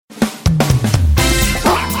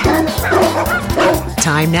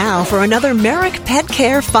Time now for another Merrick Pet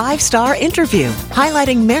Care 5-star interview,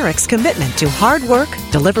 highlighting Merrick's commitment to hard work,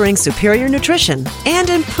 delivering superior nutrition, and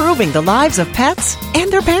improving the lives of pets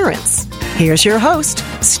and their parents. Here's your host,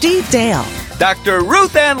 Steve Dale. Dr.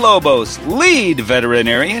 Ruth Ann Lobos, lead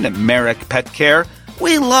veterinarian at Merrick Pet Care.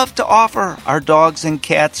 We love to offer our dogs and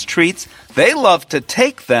cats treats. They love to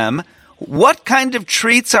take them. What kind of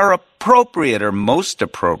treats are appropriate or most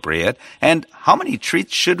appropriate, and how many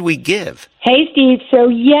treats should we give? Hey, Steve. So,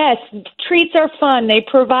 yes, treats are fun. They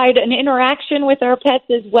provide an interaction with our pets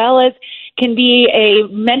as well as can be a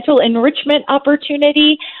mental enrichment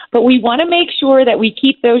opportunity, but we want to make sure that we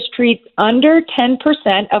keep those treats under 10%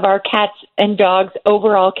 of our cats' and dogs'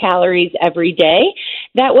 overall calories every day.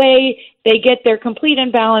 That way, they get their complete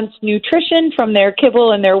and balanced nutrition from their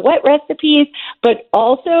kibble and their wet recipes, but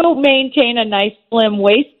also maintain a nice slim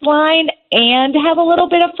waistline and have a little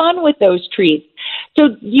bit of fun with those treats.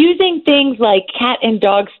 So using things like cat and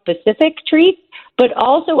dog specific treats, but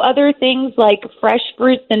also other things like fresh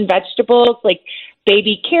fruits and vegetables like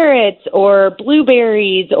baby carrots or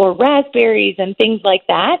blueberries or raspberries and things like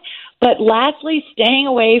that. But lastly, staying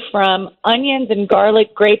away from onions and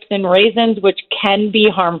garlic, grapes and raisins, which can be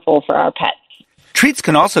harmful for our pets. Treats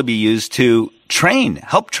can also be used to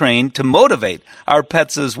help train to motivate our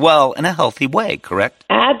pets as well in a healthy way, correct?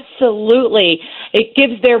 Absolutely. It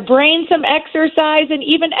gives their brain some exercise and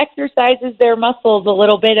even exercises their muscles a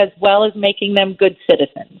little bit as well as making them good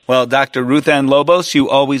citizens. Well, Dr. Ruth Ann Lobos, you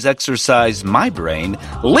always exercise my brain.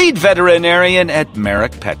 Lead veterinarian at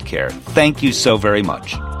Merrick Pet Care. Thank you so very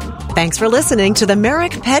much. Thanks for listening to the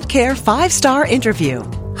Merrick Pet Care 5-star interview,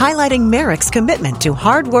 highlighting Merrick's commitment to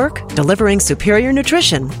hard work, delivering superior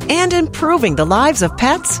nutrition, and improving the lives of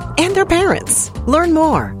pets and their parents. Learn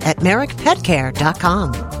more at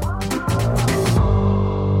merrickpetcare.com.